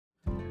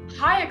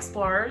Hi,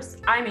 explorers.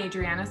 I'm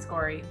Adriana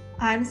Scory.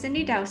 I'm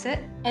Cindy Dowsett.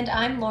 And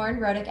I'm Lauren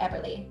Rodick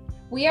Everly.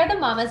 We are the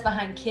mamas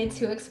behind Kids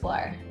Who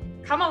Explore.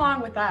 Come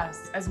along with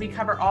us as we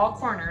cover all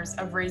corners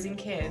of raising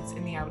kids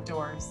in the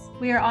outdoors.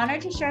 We are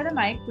honored to share the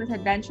mic with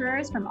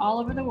adventurers from all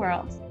over the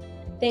world.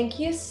 Thank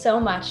you so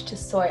much to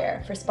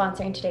Sawyer for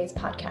sponsoring today's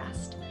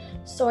podcast.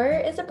 Sawyer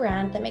is a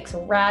brand that makes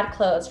rad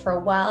clothes for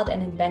wild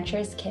and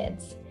adventurous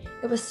kids.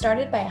 It was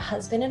started by a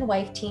husband and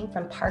wife team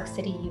from Park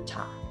City,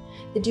 Utah.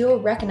 The duo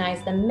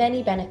recognized the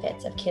many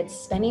benefits of kids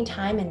spending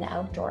time in the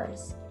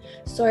outdoors.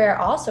 Sawyer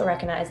also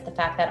recognized the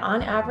fact that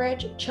on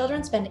average,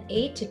 children spend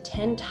 8 to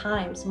 10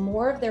 times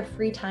more of their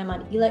free time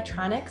on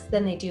electronics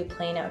than they do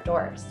playing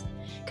outdoors.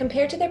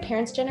 Compared to their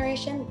parents'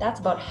 generation, that's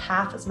about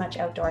half as much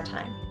outdoor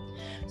time.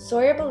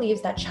 Sawyer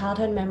believes that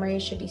childhood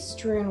memories should be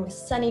strewn with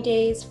sunny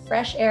days,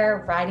 fresh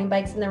air, riding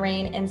bikes in the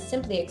rain, and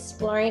simply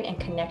exploring and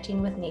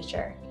connecting with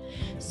nature.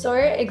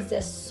 Sawyer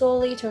exists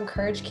solely to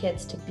encourage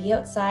kids to be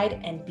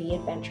outside and be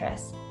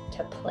adventurous,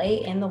 to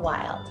play in the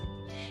wild.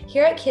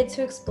 Here at Kids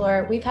Who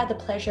Explore, we've had the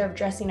pleasure of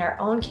dressing our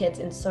own kids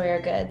in Sawyer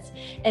goods,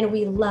 and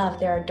we love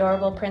their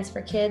adorable prints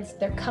for kids,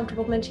 their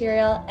comfortable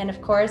material, and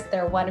of course,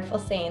 their wonderful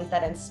sayings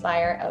that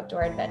inspire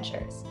outdoor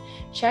adventures.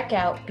 Check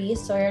out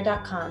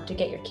besawyer.com to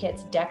get your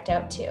kids decked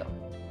out too.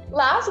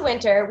 Last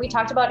winter, we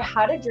talked about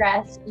how to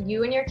dress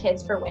you and your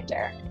kids for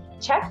winter.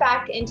 Check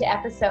back into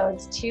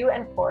episodes 2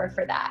 and 4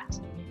 for that.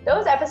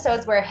 Those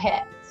episodes were a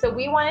hit, so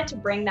we wanted to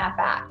bring that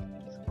back.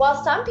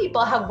 While some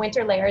people have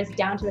winter layers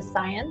down to a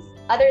science,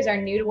 others are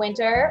new to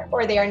winter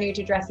or they are new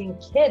to dressing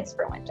kids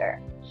for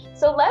winter.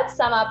 So let's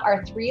sum up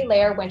our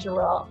 3-layer winter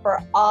rule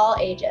for all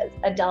ages,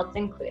 adults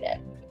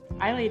included.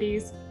 Hi,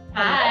 ladies.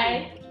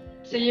 Hi.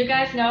 So you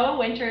guys know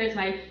winter is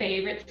my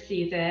favorite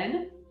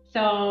season.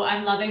 So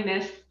I'm loving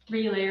this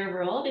 3-layer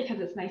rule because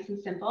it's nice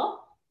and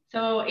simple.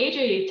 So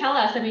Adri, tell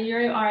us, you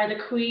are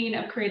the queen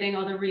of creating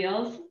all the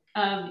reels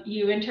of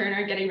you and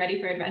Turner getting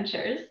ready for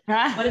adventures.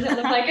 What does it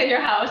look like in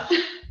your house?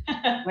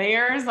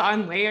 Layers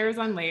on layers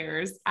on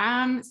layers.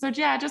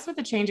 Just with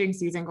the changing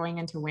season going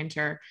into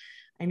winter,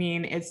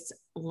 it's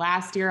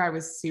last year I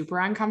was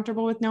super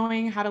uncomfortable with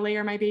knowing how to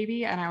layer my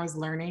baby, and I was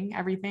learning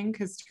everything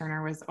because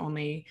Turner was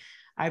only,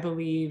 I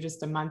believe,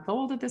 just a month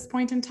old at this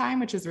point in time,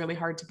 which is really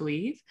hard to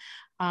believe.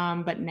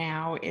 But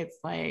now it's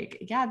like,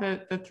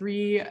 the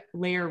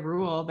 3-layer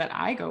rule that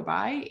I go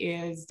by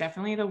is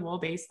definitely the wool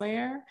base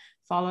layer,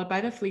 followed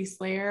by the fleece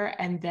layer.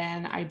 And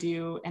then I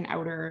do an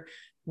outer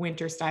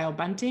winter style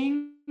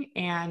bunting,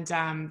 and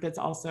that's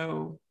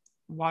also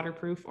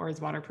waterproof, or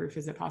as waterproof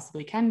as it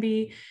possibly can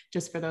be,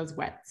 just for those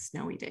wet,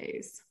 snowy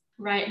days.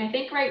 Right. And I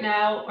think right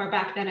now, or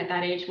back then at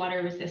that age,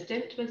 water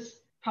resistant was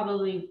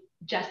probably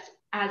just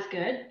as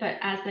good, but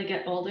as they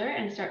get older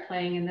and start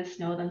playing in the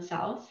snow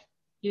themselves,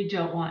 you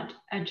don't want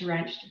a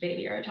drenched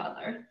baby or a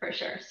toddler, for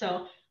sure.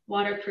 So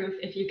waterproof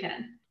if you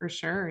can. For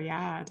sure.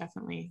 Yeah,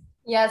 definitely.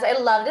 Yes, I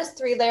love this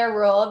 3-layer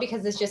rule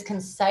because it's just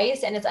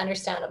concise and it's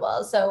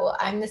understandable. So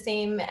I'm the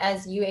same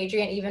as you,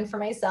 Adrian, even for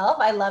myself.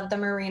 I love the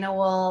merino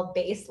wool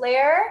base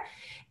layer.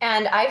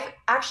 And I've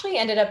actually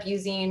ended up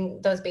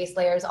using those base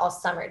layers all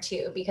summer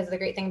too, because the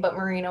great thing about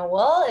merino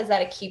wool is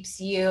that it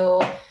keeps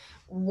you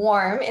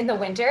warm in the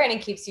winter and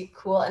it keeps you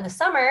cool in the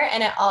summer.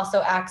 And it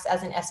also acts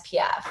as an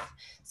SPF.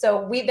 So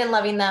we've been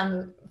loving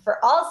them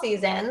for all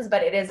seasons,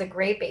 but it is a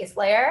great base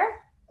layer.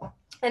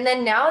 And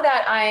then now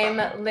that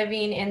I'm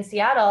living in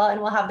Seattle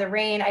and we'll have the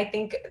rain, I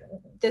think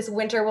this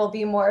winter will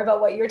be more about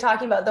what you're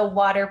talking about, the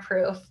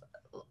waterproof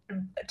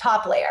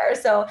top layer.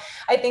 So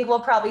I think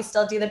we'll probably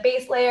still do the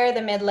base layer,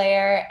 the mid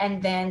layer,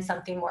 and then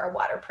something more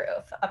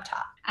waterproof up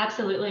top.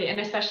 Absolutely. And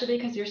especially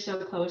because you're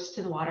so close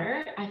to the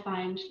water, I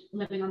find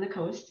living on the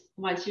coast,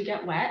 once you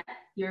get wet,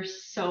 you're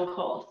so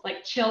cold,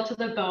 like chill to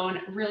the bone,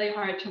 really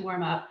hard to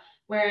warm up.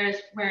 Whereas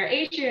where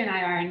Adrian and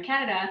I are in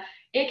Canada,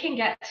 it can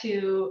get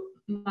to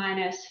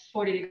minus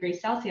 40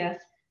 degrees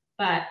Celsius,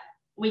 but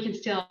we can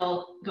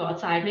still go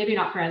outside, maybe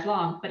not for as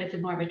long, but it's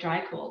more of a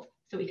dry cold,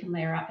 so we can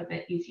layer up a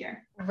bit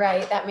easier.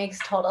 Right, that makes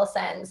total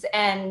sense.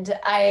 And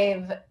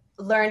I've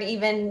learned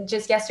even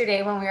just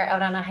yesterday when we were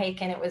out on a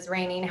hike and it was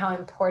raining, how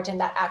important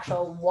that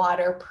actual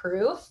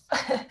waterproof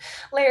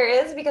layer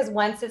is, because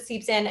once it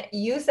seeps in,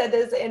 you said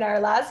this in our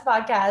last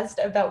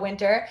podcast about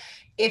winter,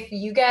 if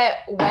you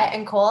get wet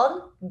and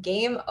cold,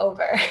 game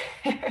over.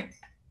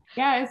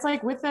 Yeah, it's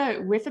like with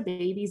the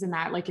babies and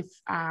that, like if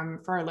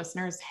for our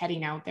listeners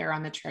heading out there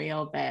on the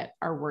trail that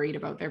are worried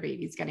about their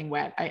babies getting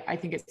wet, I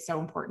think it's so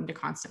important to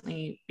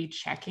constantly be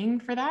checking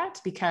for that,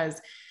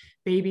 because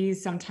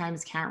babies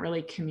sometimes can't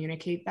really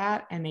communicate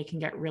that, and they can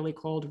get really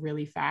cold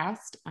really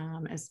fast,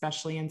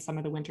 especially in some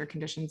of the winter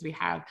conditions we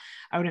have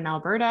out in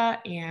Alberta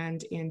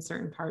and in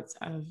certain parts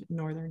of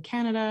northern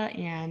Canada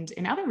and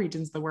in other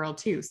regions of the world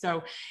too.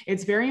 So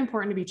it's very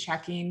important to be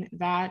checking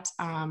that.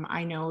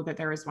 I know that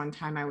there was one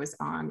time I was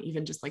on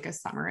even just like a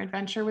summer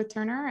adventure with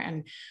Turner,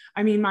 and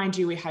mind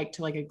you, we hiked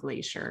to like a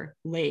glacier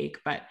lake,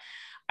 but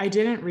I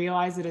didn't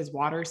realize that his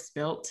water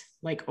spilt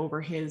like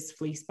over his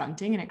fleece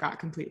bunting and it got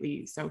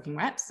completely soaking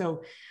wet.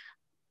 So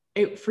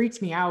it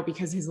freaked me out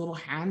because his little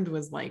hand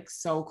was like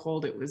so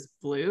cold. It was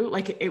blue.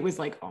 Like it was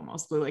like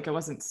almost blue. Like it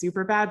wasn't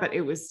super bad, but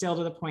it was still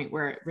to the point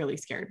where it really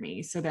scared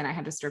me. So then I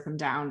had to strip him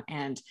down.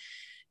 And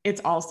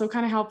it's also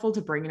kind of helpful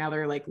to bring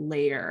another like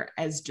layer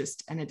as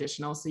just an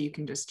additional, so you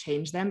can just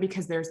change them,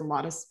 because there's a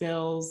lot of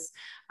spills,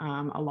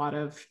 a lot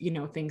of,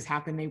 things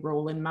happen. They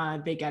roll in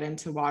mud, they get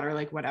into water,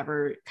 like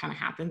whatever kind of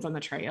happens on the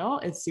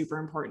trail. It's super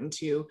important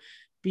to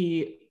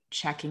be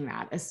checking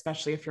that,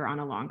 especially if you're on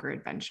a longer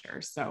adventure.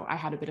 So I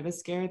had a bit of a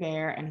scare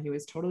there, and he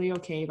was totally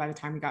okay by the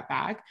time we got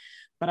back,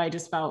 but I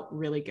just felt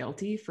really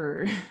guilty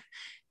for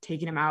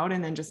taking him out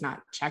and then just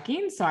not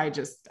checking. So I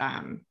just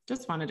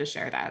wanted to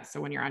share that. So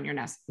when you're on your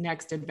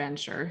next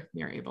adventure,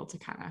 you're able to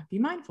kind of be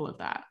mindful of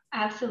that.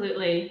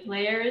 Absolutely.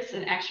 Layers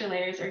and extra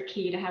layers are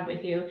key to have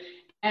with you.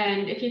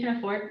 And if you can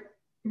afford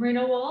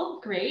merino wool,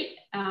 great.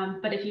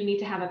 But if you need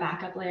to have a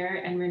backup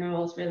layer and merino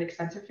wool is really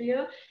expensive for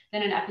you,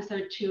 then in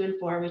episode 2 and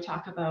 4, we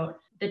talk about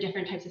the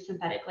different types of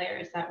synthetic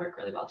layers that work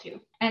really well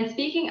too. And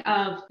speaking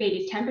of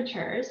baby's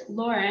temperatures,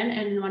 Lauren,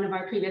 in one of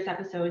our previous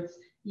episodes,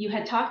 you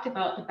had talked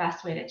about the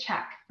best way to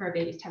check for a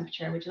baby's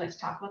temperature. Would you like to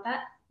talk about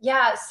that?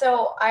 Yeah,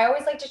 so I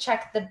always like to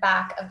check the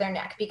back of their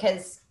neck,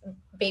 because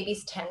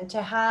babies tend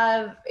to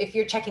have, if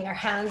you're checking their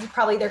hands,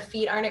 probably their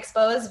feet aren't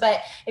exposed,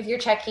 but if you're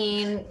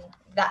checking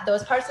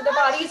those parts of their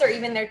bodies or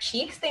even their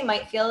cheeks, they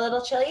might feel a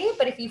little chilly.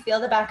 But if you feel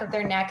the back of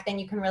their neck, then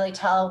you can really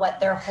tell what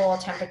their whole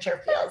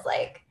temperature feels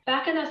like.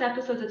 Back in those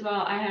episodes as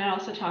well, I had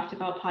also talked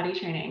about potty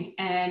training.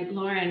 And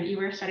Lauren, you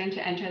were starting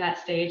to enter that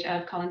stage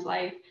of Cullen's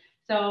life.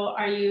 So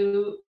are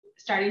you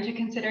starting to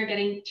consider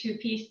getting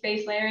 2-piece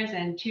base layers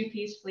and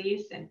 2-piece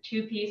fleece and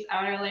 2-piece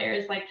outer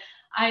layers? Like,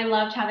 I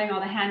loved having all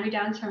the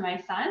hand-me-downs for my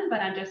son,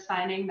 but I'm just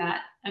finding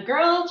that a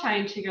girl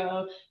trying to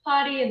go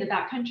potty in the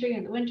backcountry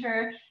in the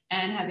winter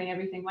and having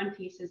everything one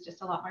piece is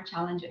just a lot more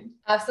challenging.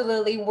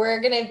 Absolutely. We're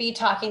going to be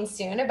talking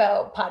soon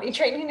about potty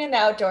training in the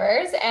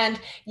outdoors. And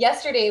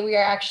yesterday we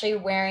are actually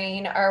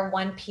wearing our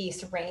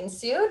 1-piece rain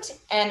suit.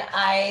 And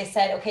I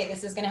said, okay,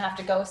 this is going to have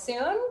to go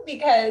soon,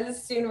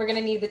 because soon we're going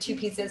to need the 2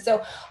 pieces.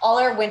 So all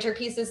our winter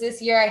pieces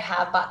this year, I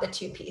have bought the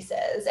 2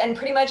 pieces, and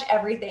pretty much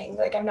everything.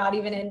 Like, I'm not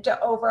even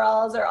into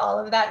overalls or all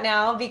of that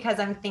now, because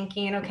I'm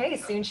thinking, okay,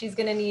 soon she's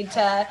going to need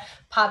to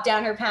pop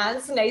down her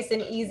pants nice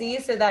and easy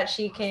so that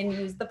she can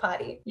use the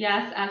potty.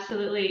 Yes,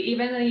 absolutely.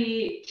 Even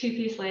the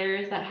 2-piece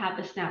layers that have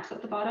the snaps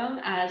at the bottom,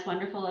 as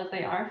wonderful as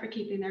they are for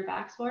keeping their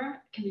backs warm,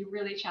 can be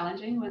really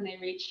challenging when they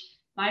reach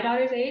my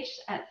daughter's age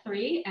at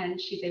 3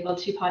 and she's able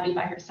to potty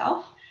by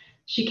herself.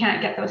 She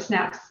can't get those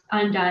snaps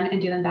undone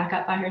and do them back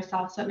up by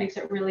herself. So it makes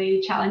it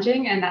really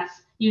challenging. And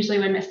that's usually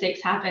when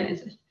mistakes happen,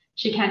 is if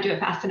she can't do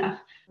it fast enough.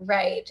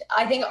 Right.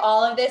 I think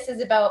all of this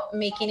is about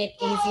making it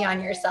easy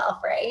on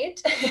yourself, right?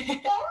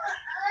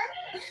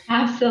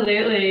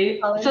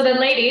 Absolutely. So then,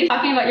 ladies,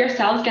 talking about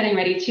yourselves getting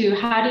ready too,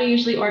 how do you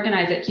usually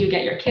organize it? Do you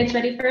get your kids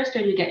ready first, or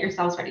do you get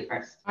yourselves ready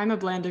first? I'm a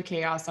blend of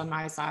chaos on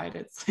my side.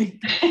 It's like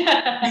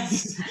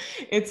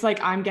it's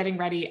like I'm getting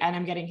ready and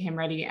I'm getting him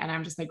ready, and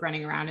I'm just like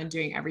running around and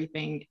doing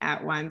everything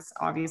at once.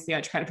 Obviously,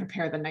 I try to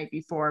prepare the night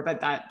before, but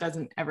that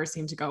doesn't ever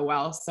seem to go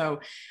well. So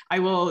I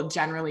will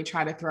generally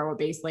try to throw a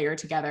base layer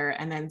together,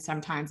 and then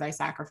sometimes I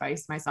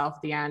sacrifice myself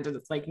at the end, and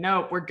it's like,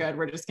 no, we're good.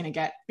 We're just going to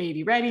get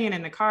baby ready and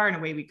in the car, and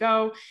away we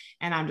go.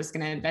 And I'm just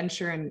going to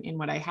adventure in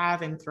what I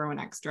have and throw an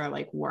extra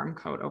like warm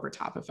coat over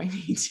top if I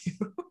need to.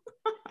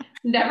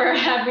 Never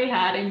have we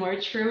had a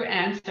more true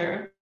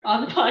answer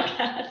on the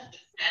podcast.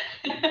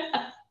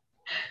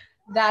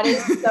 That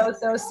is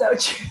so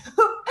true.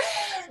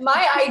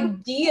 My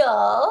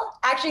ideal,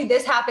 actually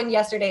this happened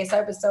yesterday, so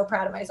I was so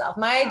proud of myself.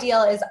 My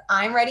ideal is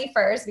I'm ready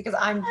first, because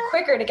I'm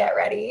quicker to get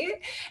ready,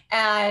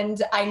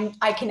 and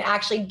I can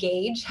actually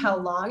gauge how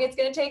long it's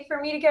going to take for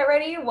me to get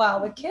ready.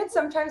 While with kids,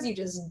 sometimes you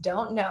just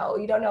don't know.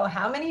 You don't know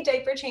how many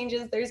diaper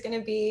changes there's going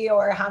to be,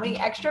 or how many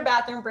extra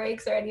bathroom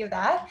breaks, or any of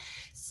that.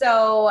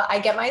 So I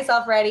get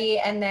myself ready,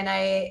 and then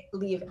I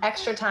leave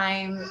extra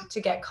time to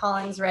get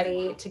Collins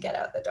ready to get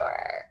out the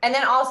door. And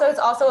then also, it's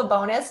also a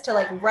bonus to,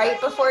 like, right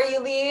before you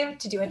leave,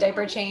 to do a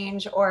diaper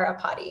change or a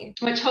potty.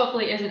 Which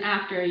hopefully isn't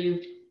after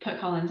you've put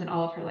Collins in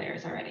all of her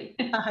layers already.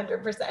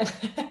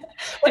 100%.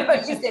 What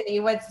about you, Sydney?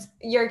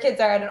 Your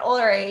kids are at an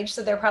older age,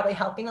 so they're probably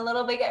helping a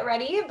little bit get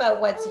ready, but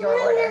what's your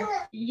order?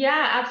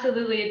 Yeah,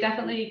 absolutely. It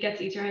definitely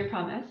gets easier, I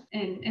promise,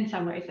 in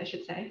some ways, I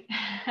should say.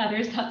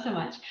 Others, not so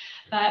much.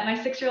 But my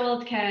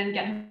 6-year-old can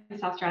get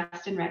himself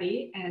dressed and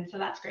ready, and so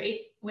that's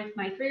great. With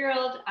my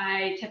 3-year-old,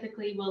 I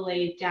typically will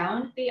lay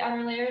down the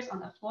outer layers on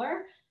the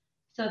floor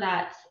so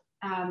that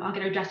I'll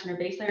get her dressed in her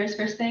base layers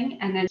first thing,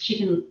 and then she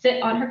can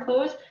sit on her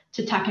clothes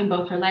to tuck in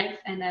both her legs,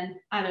 and then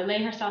either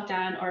lay herself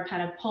down or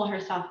kind of pull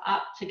herself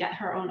up to get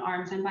her own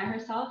arms in by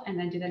herself, and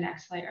then do the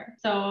next layer.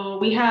 So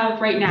we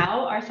have right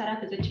now, our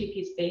setup is a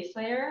 2-piece base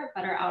layer,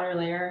 but our outer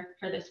layer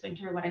for this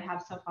winter, what I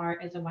have so far,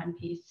 is a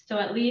 1-piece. So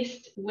at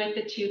least with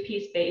the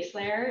 2-piece base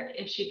layer,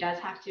 if she does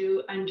have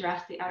to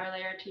undress the outer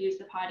layer to use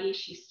the potty,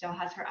 she still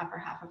has her upper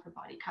half of her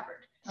body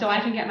covered. So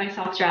I can get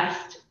myself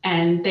dressed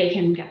and they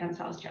can get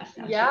themselves dressed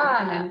now.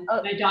 Yeah. And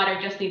then my daughter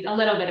just needs a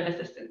little bit of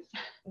assistance.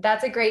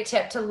 That's a great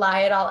tip, to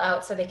lie it all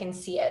out so they can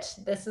see it.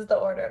 This is the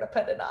order to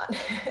put it on.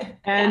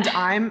 And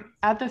I'm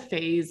at the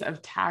phase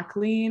of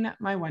tackling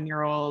my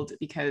 1-year-old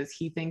because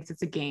he thinks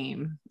it's a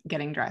game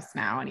getting dressed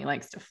now, and he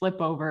likes to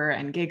flip over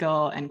and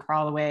giggle and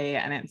crawl away.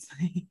 And it's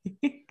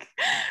like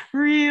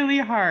really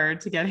hard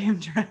to get him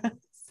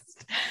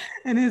dressed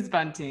in his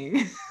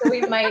bunting. So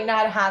we might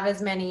not have as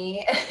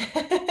many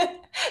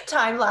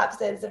time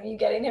lapses of you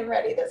getting him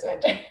ready this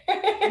winter.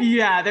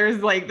 Yeah,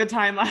 there's like the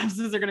time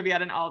lapses are going to be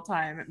at an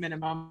all-time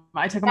minimum.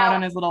 I took him out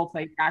on his little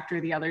play tractor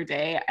the other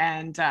day,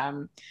 and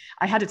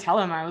I had to tell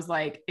him, I was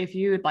like, if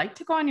you'd like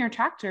to go on your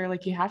tractor,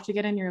 like you have to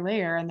get in your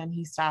layer. And then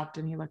he stopped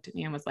and he looked at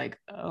me and was like,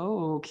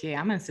 oh, okay,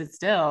 I'm gonna sit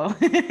still.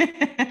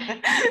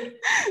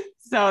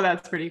 So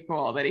that's pretty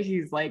cool that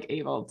he's like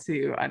able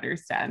to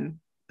understand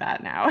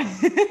that now.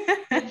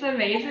 It's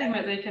amazing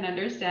what they can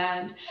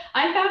understand.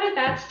 I found at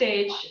that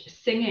stage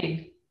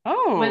singing.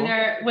 Oh, when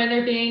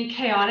they're being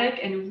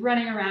chaotic and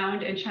running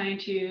around and trying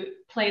to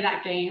play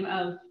that game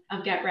of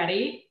get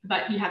ready,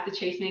 but you have to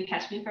chase me and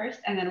catch me first,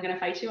 and then I'm going to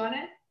fight you on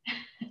it.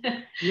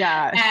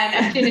 Yeah.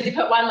 And as soon as you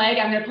put one leg,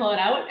 I'm going to pull it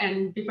out,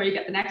 and before you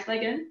get the next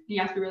leg in,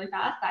 you have to be really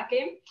fast. That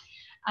game.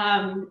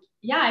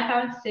 Yeah, I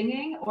found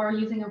singing or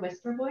using a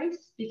whisper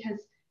voice, because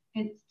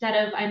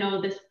instead of, I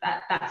know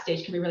that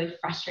stage can be really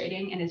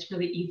frustrating and it's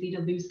really easy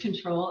to lose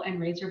control and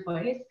raise your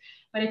voice,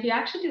 but if you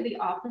actually do the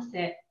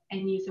opposite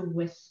and use a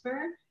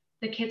whisper,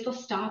 the kids will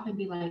stop and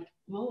be like,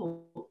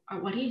 whoa,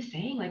 what are you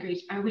saying? Like,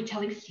 are we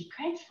telling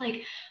secrets?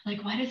 Like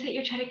what is it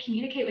you're trying to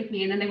communicate with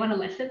me? And then they want to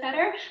listen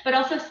better, but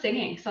also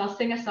singing. So I'll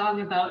sing a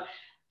song about,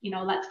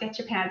 let's get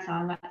your pants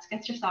on, let's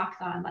get your socks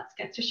on, let's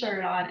get your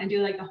shirt on, and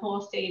do like the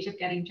whole stage of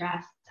getting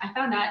dressed. I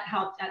found that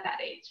helped at that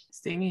age.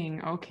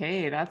 Singing.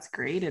 Okay. That's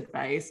great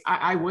advice.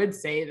 I would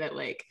say that,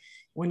 like,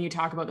 when you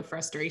talk about the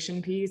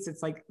frustration piece,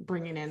 it's like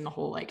bringing in the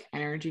whole like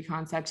energy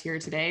concept here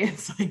today.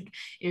 It's like,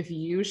 if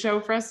you show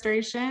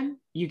frustration,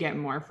 you get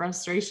more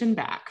frustration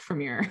back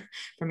from your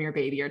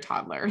baby or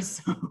toddler.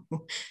 So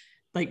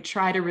like,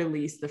 try to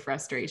release the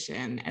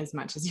frustration as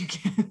much as you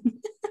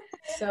can.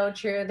 So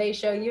true. They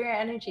show you your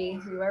energy.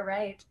 You are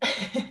right.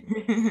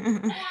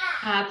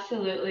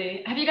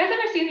 Absolutely. Have you guys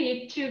ever seen the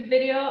YouTube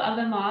video of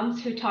the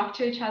moms who talk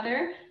to each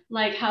other,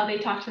 like how they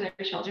talk to their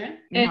children?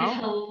 No. It's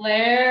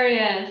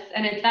hilarious.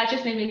 And that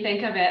just made me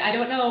think of it. I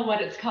don't know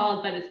what it's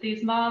called, but it's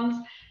these moms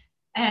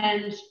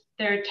and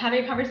they're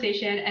having a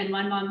conversation and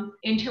one mom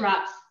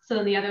interrupts. So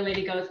then the other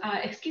lady goes,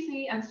 excuse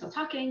me, I'm still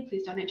talking.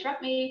 Please don't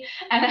interrupt me.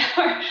 And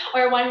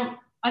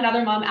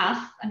another mom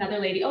asks another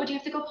lady, oh, do you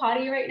have to go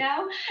potty right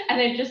now? And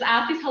they just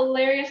ask these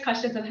hilarious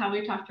questions of how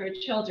we talk to our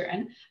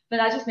children. But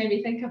that just made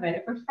me think of it.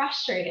 If we're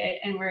frustrated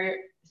and we're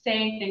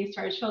saying things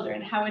to our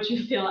children, how would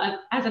you feel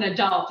as an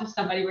adult if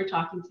somebody were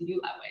talking to you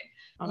that way?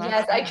 Oh,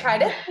 yes, I try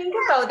to think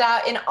about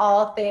that in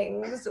all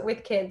things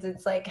with kids.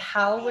 It's like,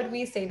 how would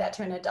we say that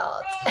to an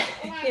adult?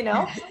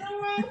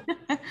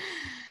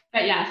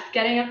 But yes,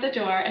 getting up the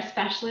door,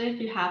 especially if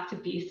you have to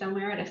be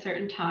somewhere at a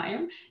certain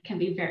time, can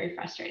be very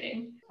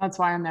frustrating. That's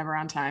why I'm never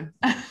on time.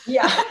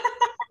 Yeah.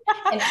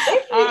 And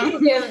if you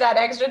can give that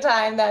extra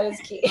time, that is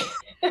key.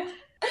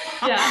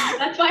 Yeah,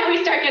 that's why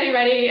we start getting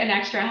ready an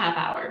extra half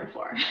hour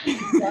before.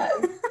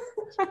 Yes.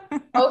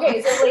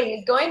 Okay, so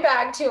ladies, going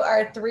back to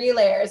our 3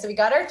 layers. So we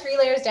got our 3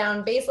 layers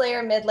down: base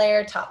layer, mid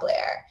layer, top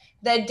layer.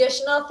 The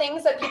additional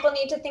things that people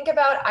need to think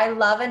about, I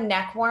love a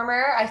neck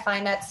warmer. I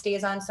find that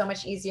stays on so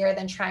much easier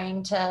than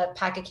trying to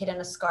pack a kid in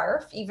a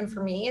scarf. Even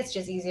for me, it's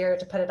just easier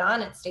to put it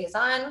on, it stays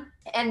on.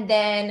 And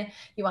then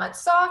you want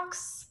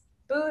socks,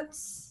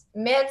 boots,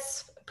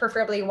 mitts,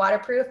 preferably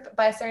waterproof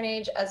by a certain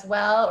age as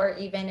well, or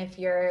even if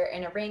you're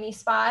in a rainy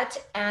spot,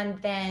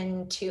 and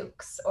then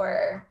toques,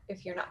 or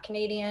if you're not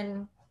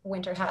Canadian,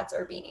 winter hats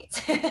or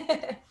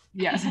beanies.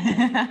 Yes.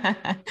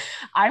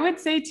 I would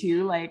say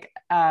too, like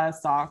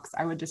socks,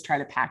 I would just try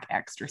to pack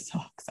extra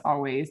socks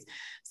always.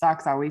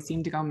 Socks always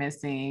seem to go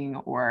missing,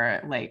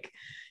 or like,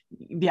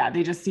 yeah,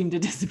 they just seem to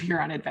disappear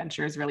on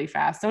adventures really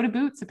fast. So do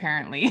boots,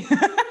 apparently.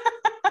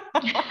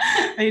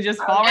 They just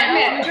fall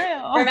right off the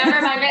trail.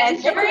 Remember my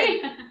mittens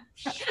story?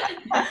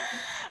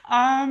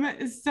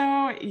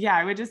 So yeah,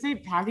 I would just say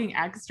packing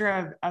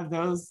extra of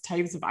those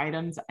types of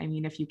items. I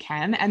mean, if you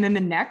can. And then the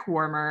neck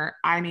warmer,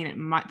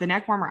 the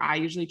neck warmer I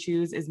usually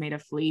choose is made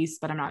of fleece,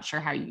 but I'm not sure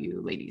how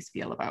you ladies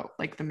feel about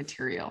like the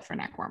material for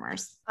neck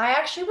warmers. I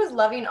actually was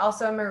loving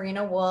also a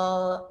merino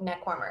wool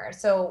neck warmer.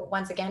 So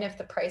once again, if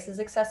the price is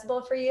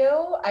accessible for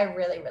you, I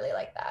really, really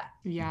like that.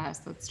 Yes,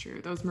 that's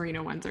true. Those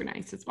merino ones are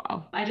nice as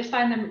well. I just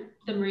find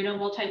the merino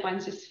wool type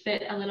ones just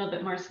fit a little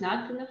bit more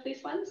snug than the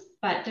fleece ones,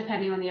 but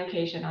depending on the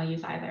occasion, I'll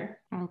use either.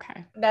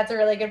 Okay. That's a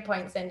really good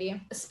point, Cindy.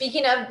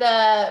 Speaking of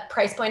the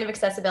price point of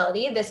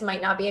accessibility, this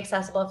might not be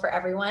accessible for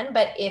everyone,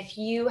 but if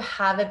you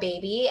have a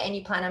baby and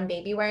you plan on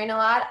baby wearing a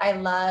lot, I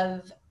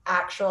love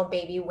actual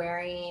baby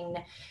wearing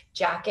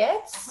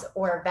jackets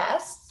or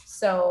vests.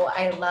 So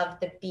I love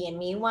the Be and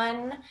Me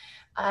one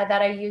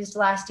that I used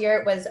last year.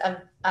 It was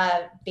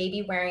a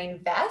baby wearing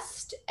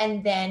vest,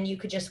 and then you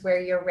could just wear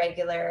your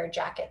regular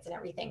jackets and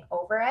everything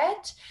over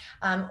it.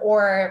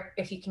 Or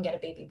if you can get a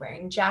baby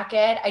wearing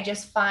jacket, I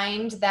just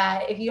find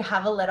that if you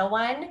have a little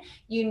one,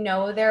 you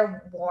know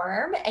they're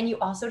warm, and you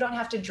also don't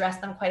have to dress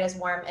them quite as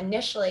warm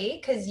initially,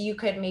 because you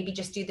could maybe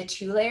just do the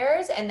 2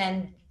 layers, and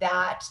then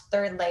that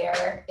 3rd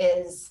layer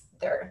is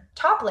their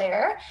top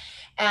layer,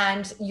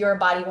 and your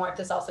body warmth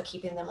is also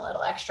keeping them a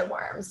little extra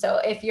warm. So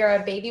if you're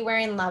a baby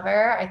wearing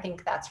lover, I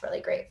think that's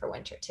really great for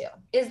winter too.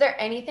 Is there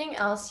anything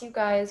else you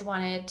guys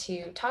wanted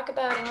to talk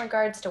about in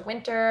regards to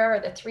winter or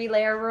the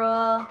 3-layer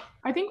rule?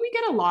 I think we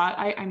get a lot.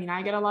 I mean,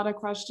 I get a lot of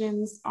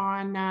questions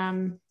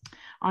on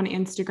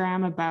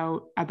Instagram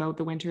about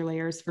the winter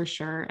layers for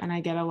sure. And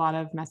I get a lot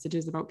of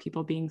messages about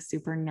people being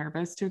super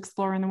nervous to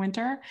explore in the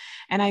winter.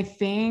 And I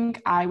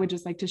think I would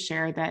just like to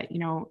share that, you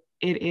know,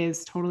 it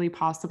is totally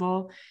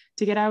possible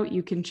to get out.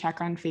 You can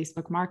check on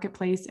Facebook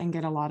Marketplace and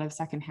get a lot of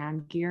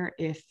secondhand gear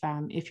if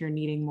you're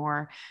needing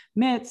more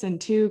mitts and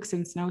toques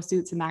and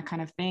snowsuits and that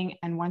kind of thing.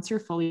 And once you're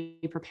fully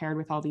prepared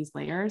with all these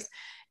layers,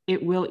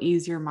 it will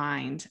ease your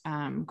mind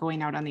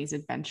going out on these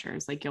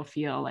adventures. Like, you'll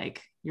feel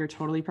like you're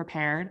totally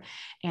prepared.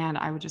 And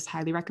I would just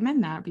highly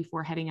recommend that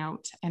before heading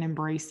out and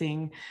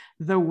embracing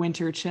the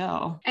winter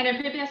chill. And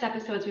in previous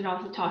episodes, we've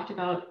also talked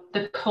about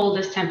the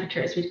coldest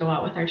temperatures we'd go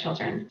out with our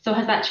children. So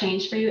has that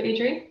changed for you,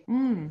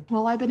 Adri?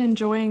 Well, I've been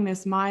enjoying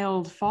this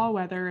mild fall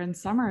weather and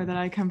summer that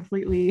I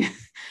completely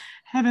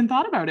haven't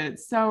thought about it.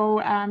 So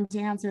to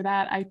answer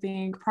that, I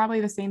think probably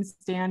the same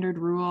standard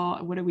rule.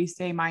 What did we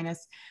say?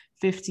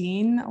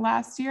 -15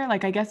 last year.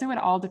 Like, I guess it would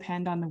all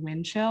depend on the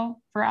wind chill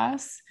for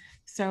us.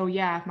 So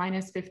yeah,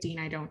 -15,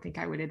 I don't think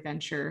I would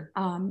adventure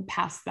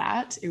past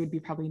that. It would be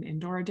probably an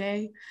indoor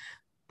day.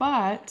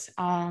 But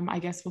I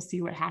guess we'll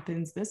see what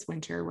happens this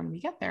winter when we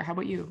get there. How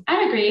about you?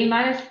 I agree.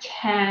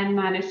 -10,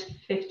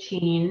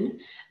 -15.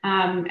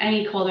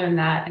 Any colder than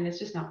that, and it's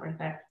just not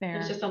worth it.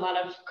 There's just a lot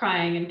of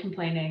crying and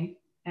complaining,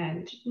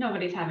 and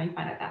nobody's having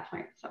fun at that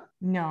point. So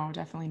no,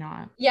 definitely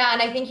not. Yeah.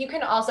 And I think you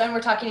can also, and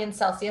we're talking in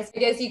Celsius,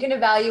 because you can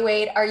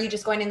evaluate, are you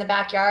just going in the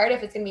backyard?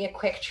 If it's going to be a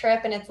quick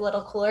trip and it's a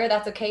little cooler,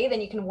 that's okay. Then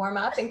you can warm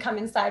up and come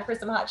inside for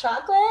some hot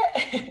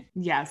chocolate.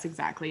 Yes,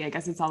 exactly. I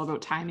guess it's all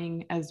about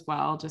timing as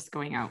well. Just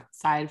going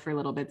outside for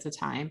little bits of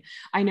time.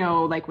 I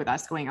know, like with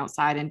us going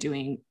outside and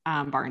doing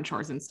barn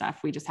chores and stuff,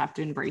 we just have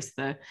to embrace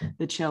the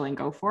chill and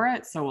go for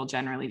it. So we'll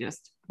generally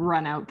just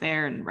run out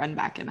there and run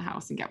back in the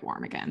house and get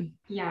warm again.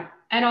 Yeah.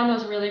 And on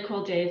those really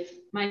cold days,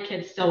 my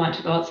kids still want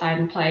to go outside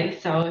and play.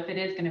 So if it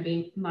is going to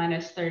be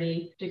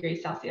 -30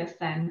 degrees Celsius,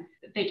 then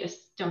they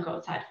just don't go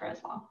outside for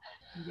as long.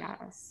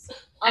 Yes.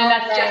 And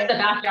that's just the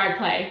backyard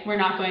play. We're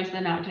not going to the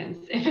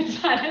mountains if it's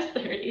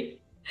 -30.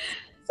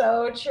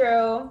 So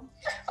true.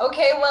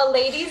 Okay, well,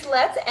 ladies,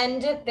 let's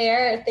end it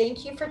there.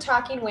 Thank you for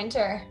talking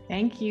winter.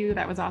 Thank you.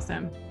 That was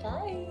awesome.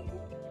 Bye.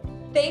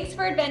 Thanks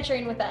for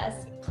adventuring with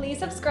us. Please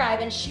subscribe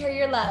and share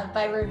your love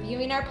by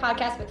reviewing our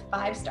podcast with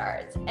 5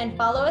 stars, and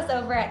follow us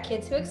over at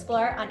Kids Who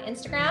Explore on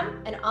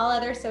Instagram and all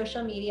other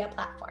social media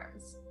platforms.